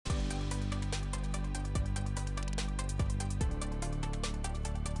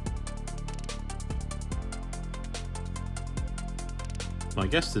My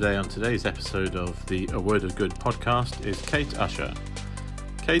guest today on today's episode of the A Word of Good podcast is Kate Usher.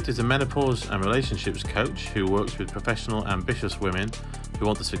 Kate is a menopause and relationships coach who works with professional, ambitious women who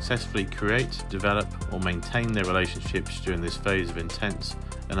want to successfully create, develop, or maintain their relationships during this phase of intense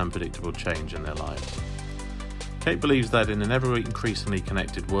and unpredictable change in their lives. Kate believes that in an ever increasingly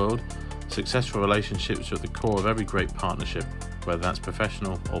connected world, successful relationships are at the core of every great partnership, whether that's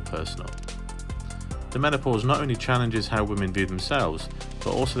professional or personal. The menopause not only challenges how women view themselves,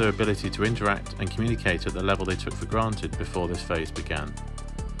 but also their ability to interact and communicate at the level they took for granted before this phase began.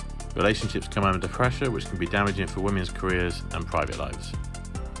 Relationships come under pressure, which can be damaging for women's careers and private lives.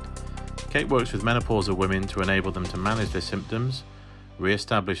 Kate works with menopausal women to enable them to manage their symptoms,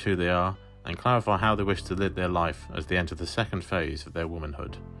 re-establish who they are, and clarify how they wish to live their life as they enter the second phase of their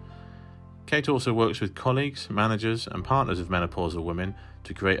womanhood. Kate also works with colleagues, managers, and partners of menopausal women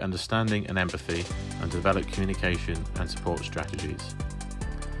to create understanding and empathy and develop communication and support strategies.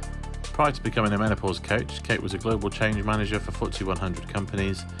 Prior to becoming a menopause coach, Kate was a global change manager for FTSE 100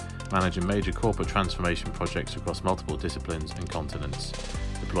 companies, managing major corporate transformation projects across multiple disciplines and continents,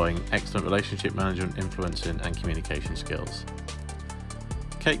 deploying excellent relationship management, influencing, and communication skills.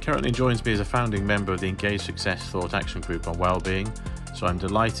 Kate currently joins me as a founding member of the Engaged Success Thought Action Group on Wellbeing, so I'm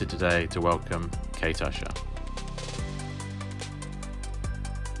delighted today to welcome Kate Usher.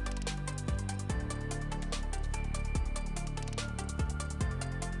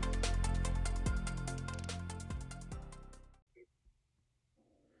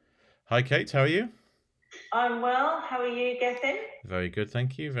 Hi Kate, how are you? I'm well. How are you, Gethin? Very good,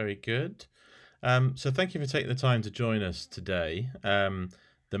 thank you. Very good. So thank you for taking the time to join us today.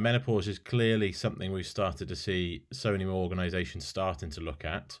 The menopause is clearly something we've started to see so many more organisations starting to look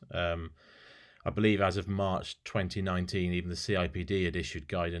at. I believe as of March 2019, even the CIPD had issued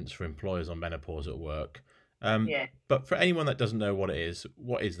guidance for employers on menopause at work. Yeah. But for anyone that doesn't know what is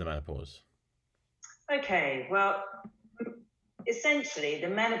the menopause? Okay. Well, essentially, the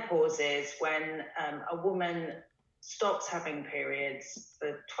menopause is when a woman stops having periods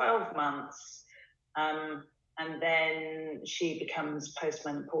for 12 months, and then she becomes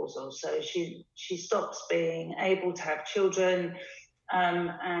postmenopausal. So she stops being able to have children,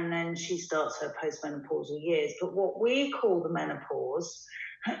 and then she starts her postmenopausal years. But what we call the menopause,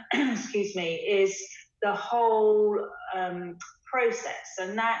 excuse me, is the whole process,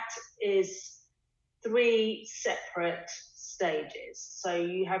 and that is 3 separate stages. So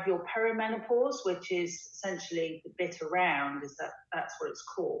you have your perimenopause, which is essentially the bit around, that's what it's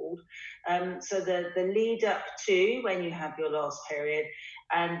called. So the lead up to when you have your last period,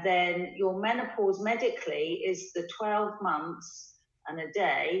 and then your menopause medically is the 12 months and a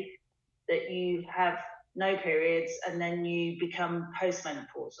day that you have no periods, and then you become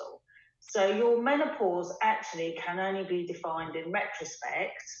postmenopausal. So your menopause actually can only be defined in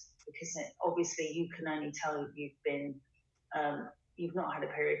retrospect, because obviously you can only tell you've not had a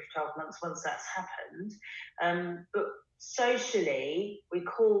period for 12 months once that's happened. But socially, we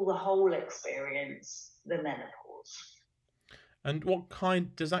call the whole experience the menopause. And what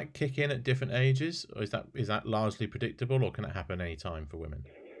kind does that kick in at different ages, or is that largely predictable, or can it happen any time for women?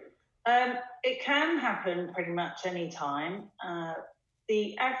 It can happen pretty much any time.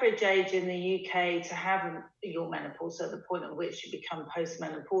 The average age in the UK to have your menopause, so the point at which you become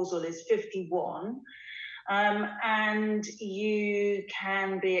postmenopausal, is 51. And you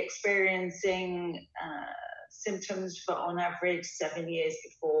can be experiencing symptoms for, on average, 7 years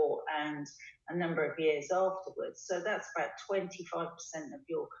before and a number of years afterwards. So that's about 25% of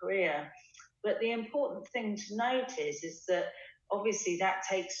your career. But the important thing to notice is that obviously that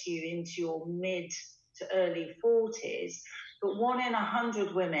takes you into your mid to early 40s, but 1 in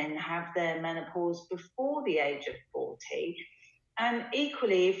 100 women have their menopause before the age of 40. And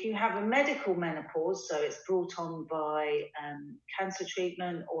equally, if you have a medical menopause, so it's brought on by cancer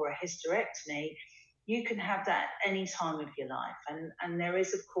treatment or a hysterectomy, you can have that any time of your life. And there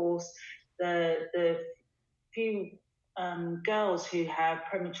is, of course, the few girls who have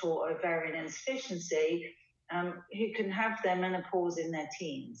premature ovarian insufficiency who can have their menopause in their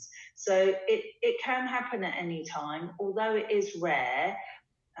teens. So it can happen at any time, although it is rare.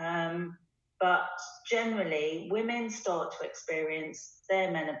 But generally, women start to experience their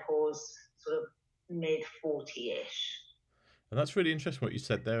menopause sort of mid 40-ish. And that's really interesting what you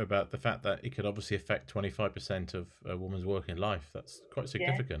said there about the fact that it could obviously affect 25% of a woman's working life. That's quite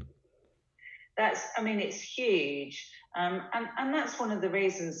significant. Yeah. It's huge. And that's one of the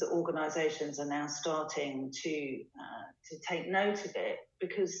reasons that organisations are now starting to take note of it,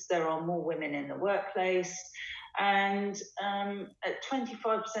 because there are more women in the workplace. And at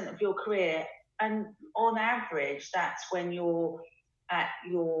 25% of your career, and on average, that's when you're at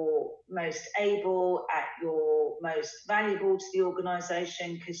your most able, at your most valuable to the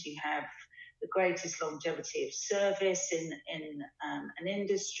organisation, because you have the greatest longevity of service in an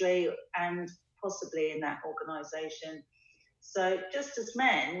industry and possibly in that organisation. So just as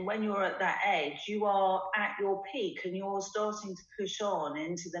men, when you're at that age, you are at your peak and you're starting to push on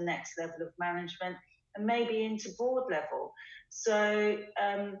into the next level of management and maybe into board level. So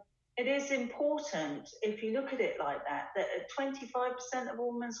it is important, if you look at it like that at 25% of a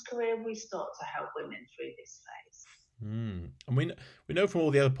woman's career, we start to help women through this phase. And we know from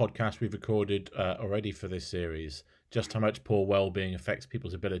all the other podcasts we've recorded already for this series just how much poor well-being affects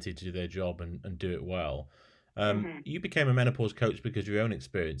people's ability to do their job and do it well. You became a menopause coach because of your own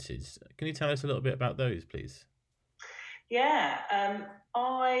experiences. Can you tell us a little bit about those, please? Yeah,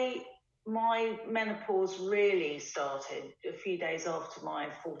 my menopause really started a few days after my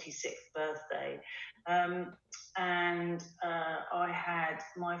 46th birthday, and I had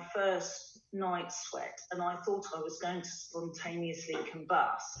my first night sweat, and I thought I was going to spontaneously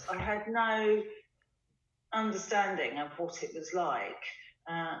combust. I had no understanding of what it was like.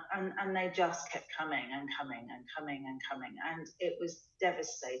 And they just kept coming and coming and coming and coming, and it was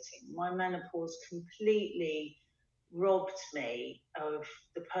devastating. My menopause completely robbed me of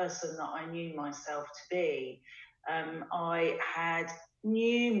the person that I knew myself to be. I had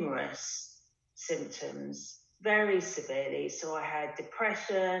numerous symptoms very severely. So I had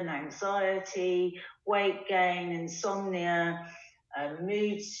depression, anxiety, weight gain, insomnia,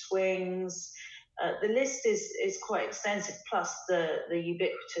 mood swings. The list is quite extensive, plus the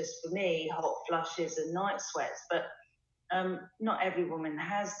ubiquitous for me hot flushes and night sweats. But not every woman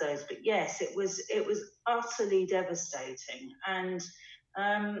has those. But yes, it was utterly devastating, and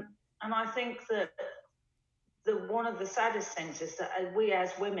I think that one of the saddest things is that we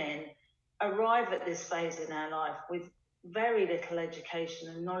as women arrive at this phase in our life with very little education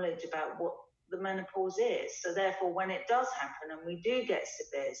and knowledge about what the menopause is. So therefore, when it does happen and we do get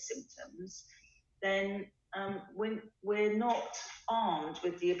severe symptoms, then we're not armed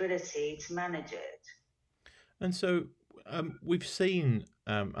with the ability to manage it. And so we've seen,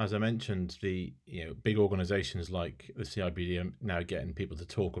 as I mentioned, the big organisations like the CIBD are now getting people to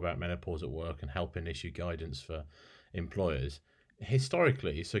talk about menopause at work and helping issue guidance for employers.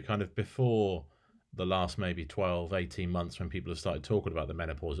 Historically, so kind of before the last maybe 12, 18 months when people have started talking about the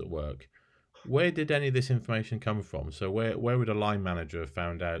menopause at work, where did any of this information come from? So where would a line manager have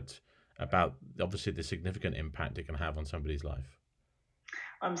found out about, obviously, the significant impact it can have on somebody's life?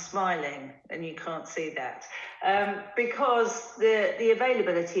 I'm smiling and you can't see that, because the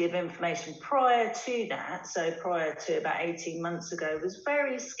availability of information prior to that, so prior to about 18 months ago, was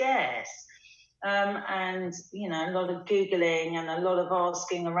very scarce. And, a lot of Googling and a lot of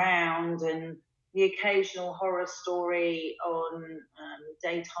asking around and the occasional horror story on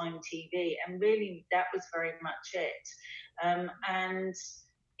daytime TV. And really, that was very much it. And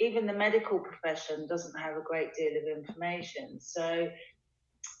even the medical profession doesn't have a great deal of information. So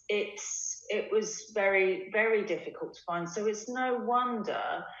it was very, very difficult to find. So it's no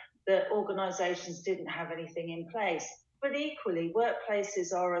wonder that organisations didn't have anything in place. But equally,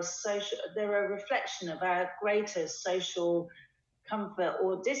 workplaces they're a reflection of our greater social comfort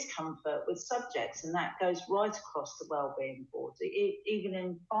or discomfort with subjects, and that goes right across the wellbeing board, even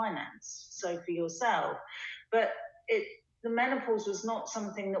in finance. So for yourself, but the menopause was not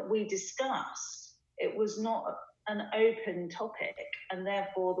something that we discussed. It was not an open topic, and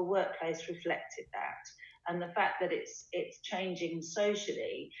therefore the workplace reflected that. And the fact that it's changing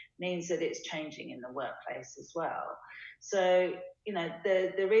socially means that it's changing in the workplace as well. So,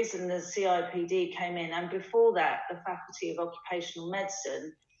 the reason the CIPD came in, and before that, the Faculty of Occupational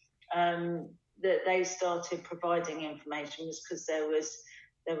Medicine, that they started providing information was because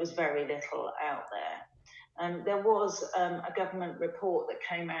there was very little out there. There was a government report that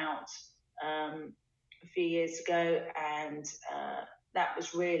came out a few years ago, and that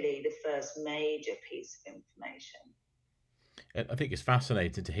was really the first major piece of information. I think it's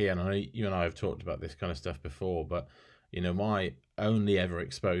fascinating to hear, and I know you and I have talked about this kind of stuff before, but my only ever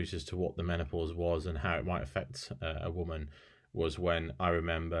exposures to what the menopause was and how it might affect a woman was when I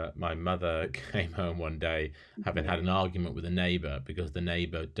remember my mother came home one day having had an argument with a neighbour because the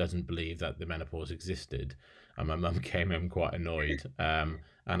neighbour doesn't believe that the menopause existed, and my mum came home quite annoyed.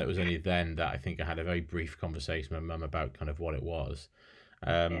 And it was only then that I think I had a very brief conversation with my mum about kind of what it was.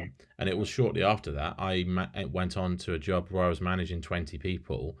 And it was shortly after that I went on to a job where I was managing 20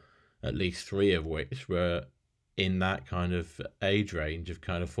 people, at least 3 of which were in that kind of age range of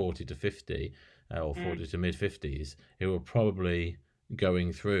kind of 40 to 50 or 40 to mid 50s, who were probably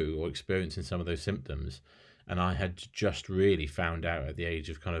going through or experiencing some of those symptoms. and I had just really found out at the age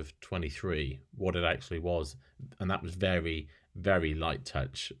of kind of 23 what it actually was, and that was very, very light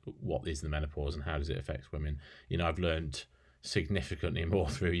touch. What is the menopause and how does it affect women? I've learned significantly more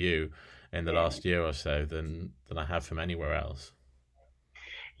through you in the Yeah. last year or so than I have from anywhere else.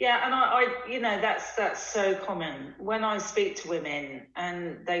 Yeah, and that's so common. When I speak to women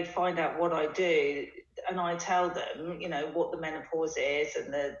and they find out what I do, and I tell them, what the menopause is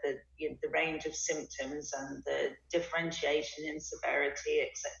and the range of symptoms and the differentiation in severity,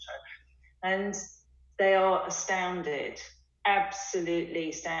 etc. And they are astounded, absolutely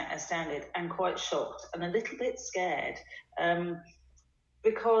astounded, and quite shocked and a little bit scared.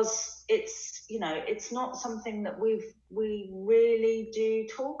 Because it's not something that we really do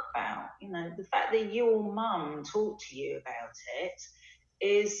talk about. The fact that your mum talked to you about it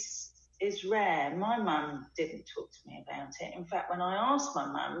is rare. My mum didn't talk to me about it. In fact, when I asked my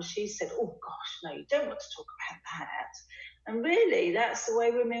mum, she said, "Oh gosh, no, you don't want to talk about that." And really, that's the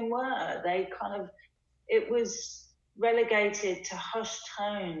way women were. They kind of, it was relegated to hushed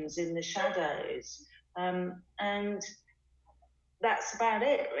tones in the shadows. And that's about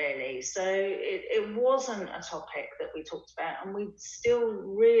it, really. So it wasn't a topic that we talked about, and we still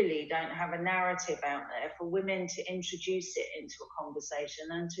really don't have a narrative out there for women to introduce it into a conversation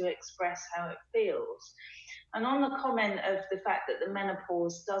and to express how it feels. And on the comment of the fact that the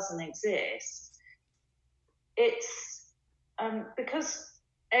menopause doesn't exist, it's because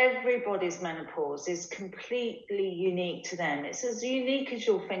everybody's menopause is completely unique to them. It's as unique as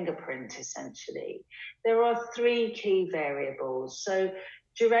your fingerprint, essentially. There are three key variables. So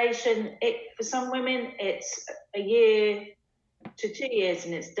duration, for some women, it's a year to 2 years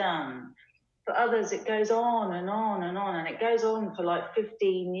and it's done. For others, it goes on and on and on, and it goes on for like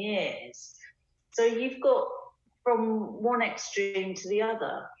 15 years. So you've got from one extreme to the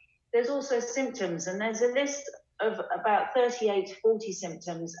other. There's also symptoms, and there's a list of about 38 to 40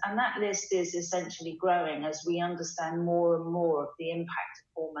 symptoms, and that list is essentially growing as we understand more and more of the impact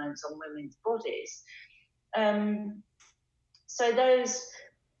of hormones on women's bodies. So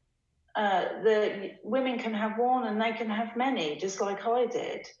the women can have one and they can have many, just like I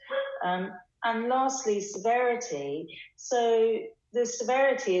did. And lastly, severity. So the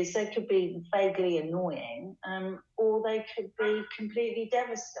severity is they could be vaguely annoying, or they could be completely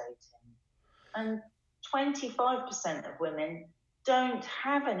devastating. And 25% of women don't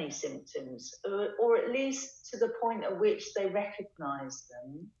have any symptoms, or at least to the point at which they recognize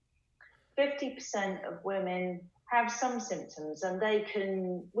them. 50% of women have some symptoms, and they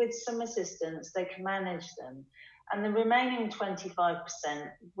can, with some assistance, they can manage them. And the remaining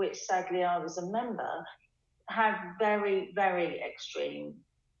 25%, which sadly I was a member, have very, very extreme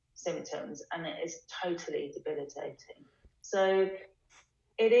symptoms, and it is totally debilitating. So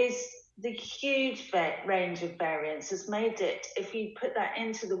it is the huge range of variants has made it, if you put that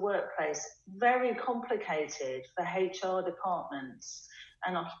into the workplace, very complicated for HR departments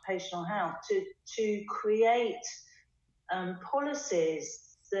and occupational health to create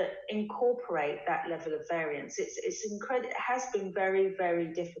policies that incorporate that level of variance. It's incredible. It has been very, very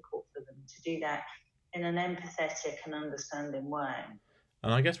difficult for them to do that in an empathetic and understanding way.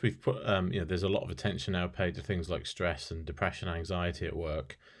 And I guess we've put, there's a lot of attention now paid to things like stress and depression, anxiety at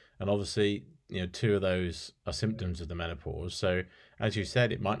work. And obviously, two of those are symptoms of the menopause. So, as you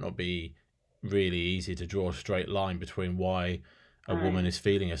said, it might not be really easy to draw a straight line between why a woman is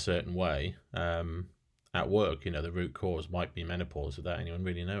feeling a certain way at work. The root cause might be menopause without anyone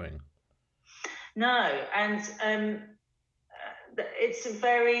really knowing. No, and it's a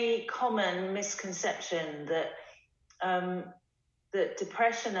very common misconception that that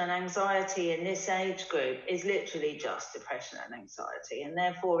depression and anxiety in this age group is literally just depression and anxiety, and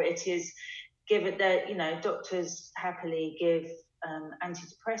therefore it is given that doctors happily give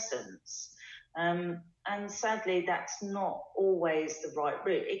antidepressants, and sadly that's not always the right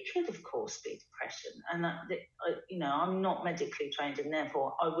route. It could of course be depression, and I'm not medically trained, and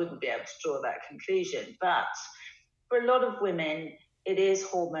therefore I wouldn't be able to draw that conclusion, but for a lot of women it is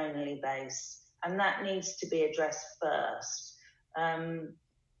hormonally based, and that needs to be addressed first.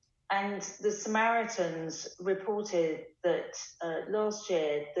 And the Samaritans reported that last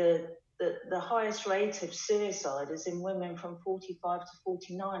year the highest rate of suicide is in women from 45 to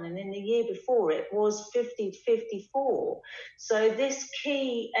 49, and in the year before it was 50 to 54. So this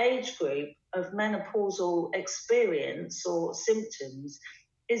key age group of menopausal experience or symptoms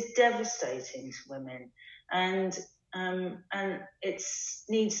is devastating to women, and it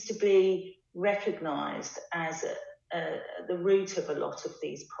needs to be recognised as the root of a lot of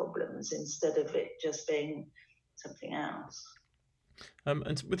these problems instead of it just being something else.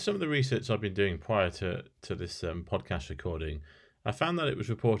 And with some of the research I've been doing prior to this podcast recording, I found that it was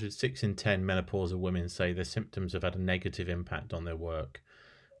reported 6 in 10 menopausal women say their symptoms have had a negative impact on their work.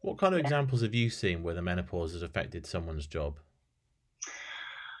 What kind of Yeah. examples have you seen where the menopause has affected someone's job?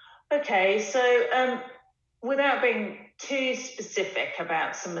 Okay, so without being too specific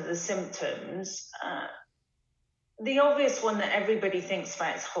about some of the symptoms, the obvious one that everybody thinks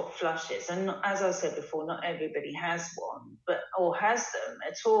about is hot flushes, and as I said before, not everybody has one, or has them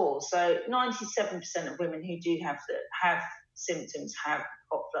at all. So 97% of women who do have symptoms have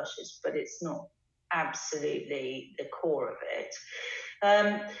hot flushes, but it's not absolutely the core of it.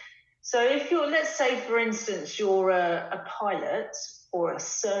 So if you're, let's say for instance, you're a pilot or a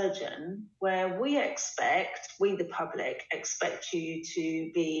surgeon, where we, the public, expect you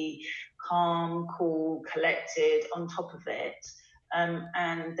to be calm, cool, collected, on top of it,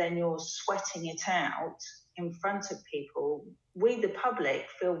 and then you're sweating it out in front of people, we, the public,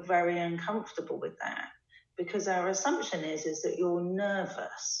 feel very uncomfortable with that, because our assumption is that you're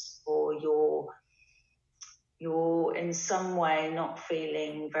nervous, or you're in some way not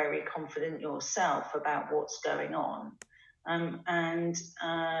feeling very confident yourself about what's going on. And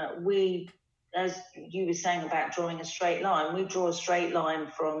we, as you were saying about drawing a straight line, we draw a straight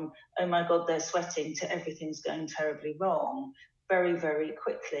line from, oh my God, they're sweating, to everything's going terribly wrong very, very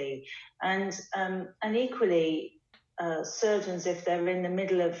quickly. And equally, surgeons, if they're in the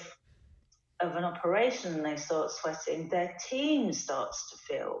middle of an operation and they start sweating, their team starts to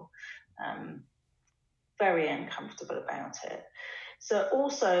feel very uncomfortable about it. So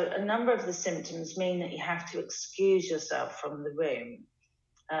also, a number of the symptoms mean that you have to excuse yourself from the room.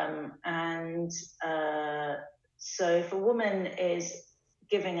 So if a woman is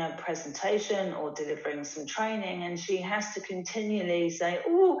giving a presentation or delivering some training, and she has to continually say,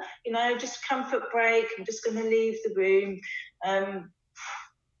 oh, just comfort break, I'm just going to leave the room,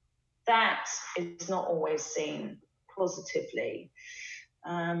 that is not always seen positively.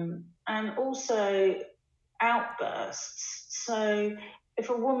 And also outbursts. So if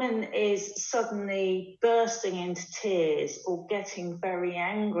a woman is suddenly bursting into tears or getting very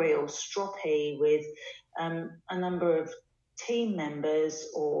angry or stroppy with a number of team members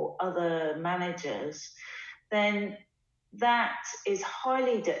or other managers, then that is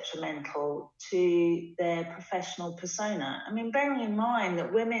highly detrimental to their professional persona. I mean, bearing in mind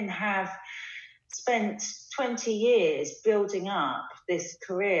that women have spent 20 years building up this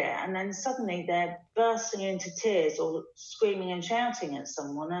career, and then suddenly they're bursting into tears or screaming and shouting at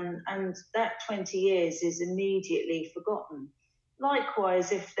someone, and that 20 years is immediately forgotten.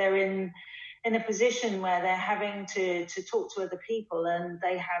 Likewise, if they're in a position where they're having to talk to other people, and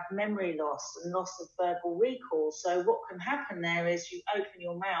they have memory loss and loss of verbal recall. So what can happen there is you open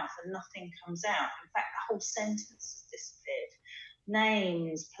your mouth and nothing comes out. In fact, the whole sentence has disappeared.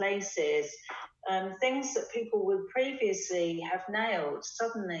 Names, places, things that people would previously have nailed,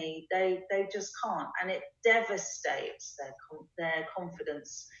 suddenly they just can't, and it devastates their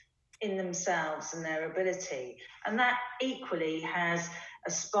confidence in themselves and their ability. And that equally has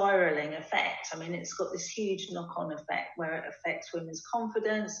a spiraling effect. I mean, it's got this huge knock-on effect where it affects women's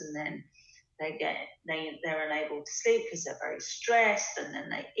confidence, and then they're unable to sleep because they're very stressed, and then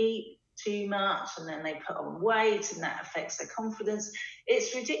they eat too much, and then they put on weight, and that affects their confidence.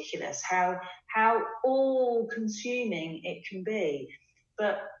 It's ridiculous how all-consuming it can be.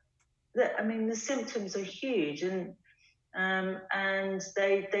 But the symptoms are huge, and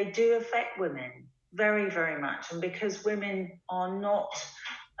they do affect women very, very much. And because women are not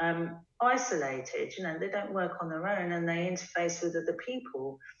isolated, they don't work on their own, and they interface with other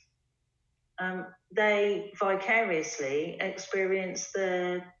people, they vicariously experience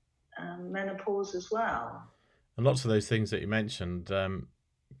the menopause as well. And lots of those things that you mentioned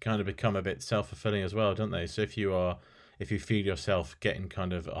kind of become a bit self-fulfilling as well, don't they? So if you feel yourself getting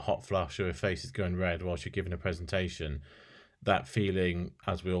kind of a hot flush, or your face is going red whilst you're giving a presentation, that feeling,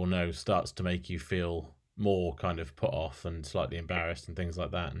 as we all know, starts to make you feel more kind of put off and slightly embarrassed and things like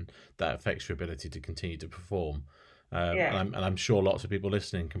that, and that affects your ability to continue to perform. And I'm sure lots of people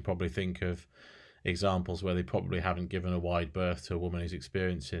listening can probably think of examples where they probably haven't given a wide berth to a woman who's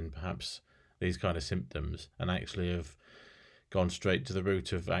experiencing perhaps these kind of symptoms, and actually have gone straight to the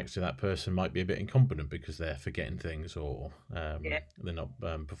root of actually that person might be a bit incompetent because they're forgetting things, or they're not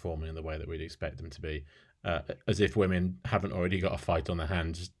performing in the way that we'd expect them to be. As if women haven't already got a fight on their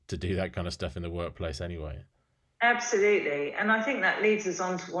hands to do that kind of stuff in the workplace anyway. Absolutely. And I think that leads us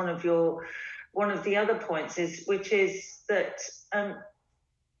on to one of the other points, which is that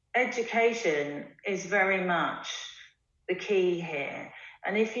education is very much the key here.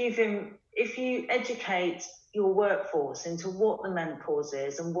 And if you educate your workforce into what the menopause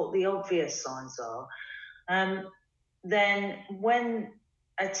is and what the obvious signs are, then when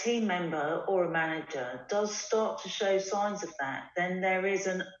a team member or a manager does start to show signs of that, then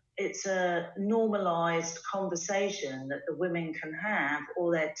it's a normalized conversation that the women can have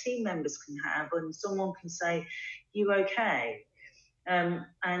or their team members can have, and someone can say, "You okay?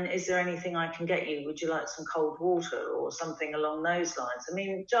 And is there anything I can get you? Would you like some cold water?" or something along those lines. I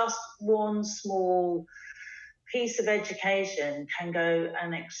mean, just one small piece of education can go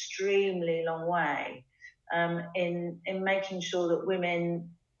an extremely long way in making sure that women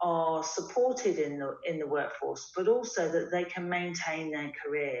are supported in the workforce, but also that they can maintain their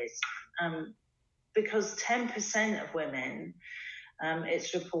careers. Because 10% of women,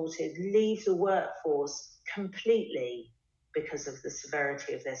 it's reported, leave the workforce completely because of the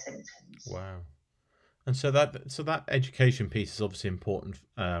severity of their symptoms. Wow. And so that education piece is obviously important,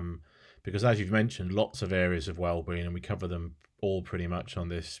 because as you've mentioned, lots of areas of well-being, and we cover them all pretty much on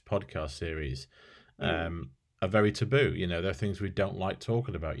this podcast series, are very taboo. There are things we don't like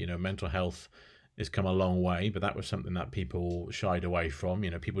talking about. Mental health has come a long way, but that was something that people shied away from.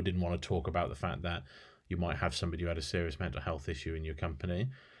 People didn't want to talk about the fact that you might have somebody who had a serious mental health issue in your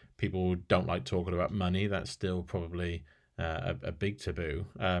company. People don't like talking about money. That's still probably a big taboo.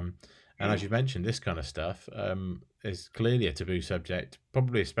 And as you mentioned, this kind of stuff is clearly a taboo subject,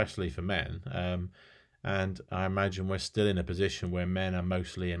 probably especially for men. And I imagine we're still in a position where men are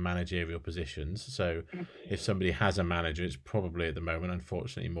mostly in managerial positions. So if somebody has a manager, it's probably at the moment,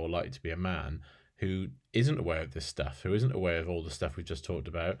 unfortunately, more likely to be a man who isn't aware of this stuff, who isn't aware of all the stuff we've just talked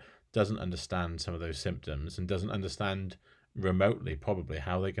about, doesn't understand some of those symptoms, and doesn't understand remotely probably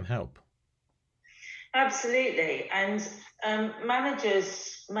how they can help. Absolutely, and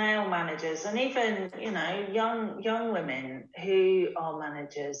managers, male managers, and even young women who are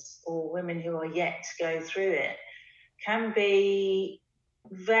managers or women who are yet to go through it can be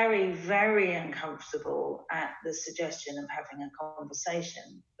very, very uncomfortable at the suggestion of having a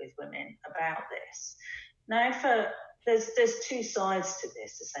conversation with women about this. Now, there's two sides to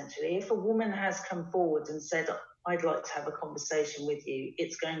this essentially. If a woman has come forward and said, "I'd like to have a conversation with you,"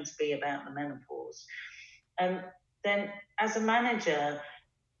 it's going to be about the menopause. Then, as a manager,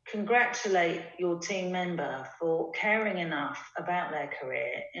 congratulate your team member for caring enough about their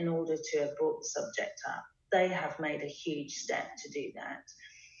career in order to have brought the subject up. They have made a huge step to do that.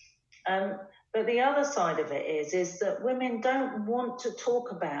 But the other side of it is that women don't want to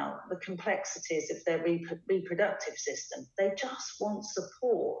talk about the complexities of their reproductive system. They just want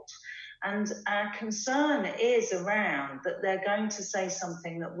support. And our concern is around that they're going to say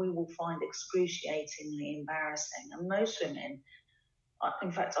something that we will find excruciatingly embarrassing. And most women,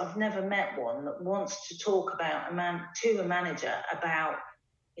 in fact, I've never met one that wants to talk about to a manager about,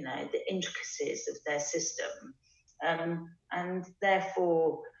 the intricacies of their system. And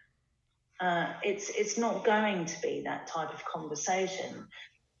therefore, it's not going to be that type of conversation.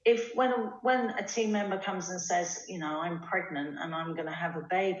 If when a team member comes and says, "I'm pregnant and I'm going to have a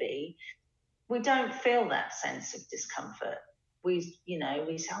baby," we don't feel that sense of discomfort. We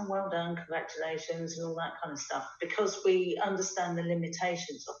say, "Oh, well done, congratulations," and all that kind of stuff, because we understand the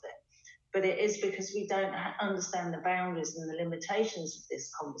limitations of it. But it is because we don't understand the boundaries and the limitations of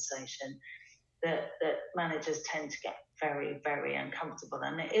this conversation that managers tend to get very, very uncomfortable.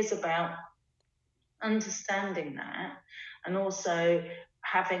 And it is about understanding that, and also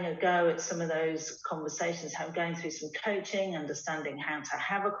having a go at some of those conversations, going through some coaching, understanding how to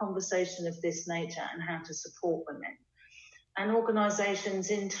have a conversation of this nature and how to support women. And organisations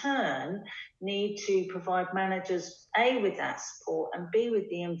in turn need to provide managers A, with that support, and B, with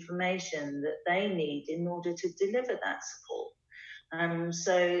the information that they need in order to deliver that support.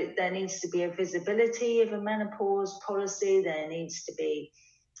 So there needs to be a visibility of a menopause policy. There needs to be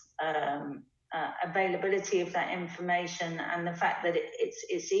availability of that information, and the fact that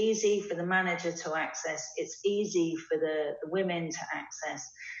it's easy for the manager to access, it's easy for the women to access.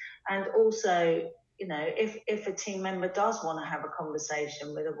 And also, if a team member does want to have a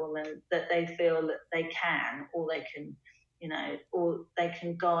conversation with a woman, that they feel that they can, or they can, or they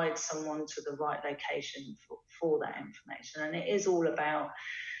can guide someone to the right location for that information. And it is all about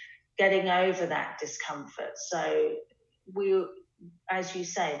getting over that discomfort. So as you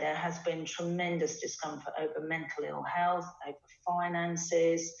say, there has been tremendous discomfort over mental ill health, over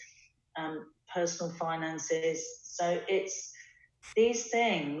finances, personal finances. So these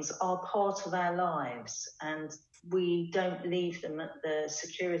things are part of our lives, and we don't leave them at the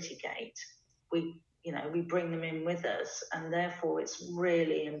security gate. We bring them in with us, and therefore it's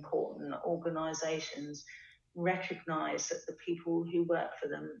really important that organisations recognise that the people who work for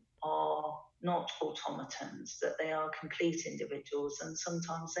them are not automatons, that they are complete individuals, and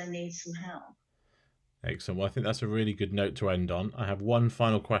sometimes they need some help. Excellent. Well, I think that's a really good note to end on. I have one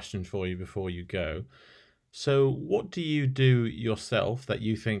final question for you before you go. So, what do you do yourself that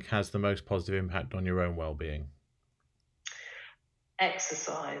you think has the most positive impact on your own well-being?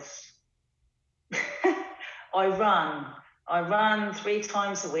 Exercise. I run 3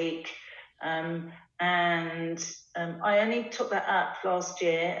 times a week, and I only took that up last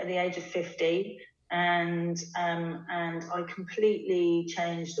year at the age of 50, and I completely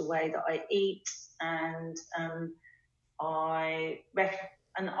changed the way that I eat, and I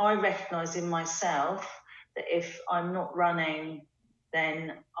recognise in myself that if I'm not running,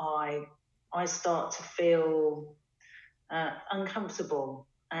 then I start to feel uncomfortable,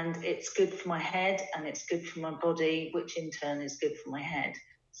 and it's good for my head and it's good for my body, which in turn is good for my head.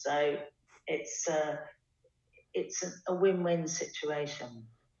 So it's a win-win situation.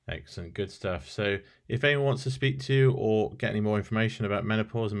 Excellent, good stuff. So, if anyone wants to speak to you or get any more information about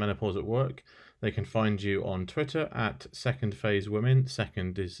menopause and menopause at work, they can find you on Twitter at Second Phase Women.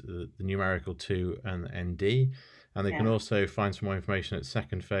 Second is the numerical 2 and ND. And they can also find some more information at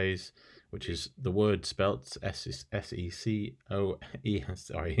Second Phase, which is the word spelt SECOND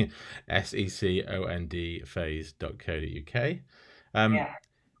phase.co.uk.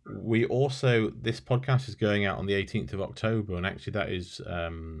 We also, this podcast is going out on the 18th of October, and actually that is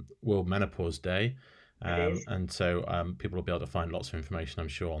World Menopause Day. And so people will be able to find lots of information, I'm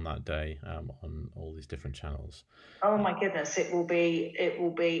sure, on that day on all these different channels. Oh my goodness, it will be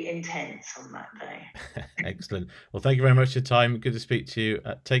intense on that day. Excellent. Well, thank you very much for your time. Good to speak to you.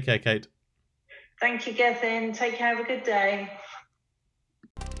 Take care, Kate. Thank you, Gethin. Take care. Have a good day.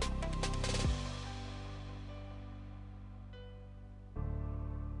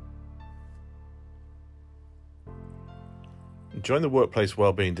 Join the workplace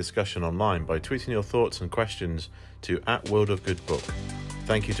wellbeing discussion online by tweeting your thoughts and questions to @WorldOfGoodBook.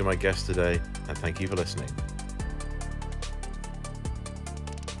 Thank you to my guest today, and thank you for listening.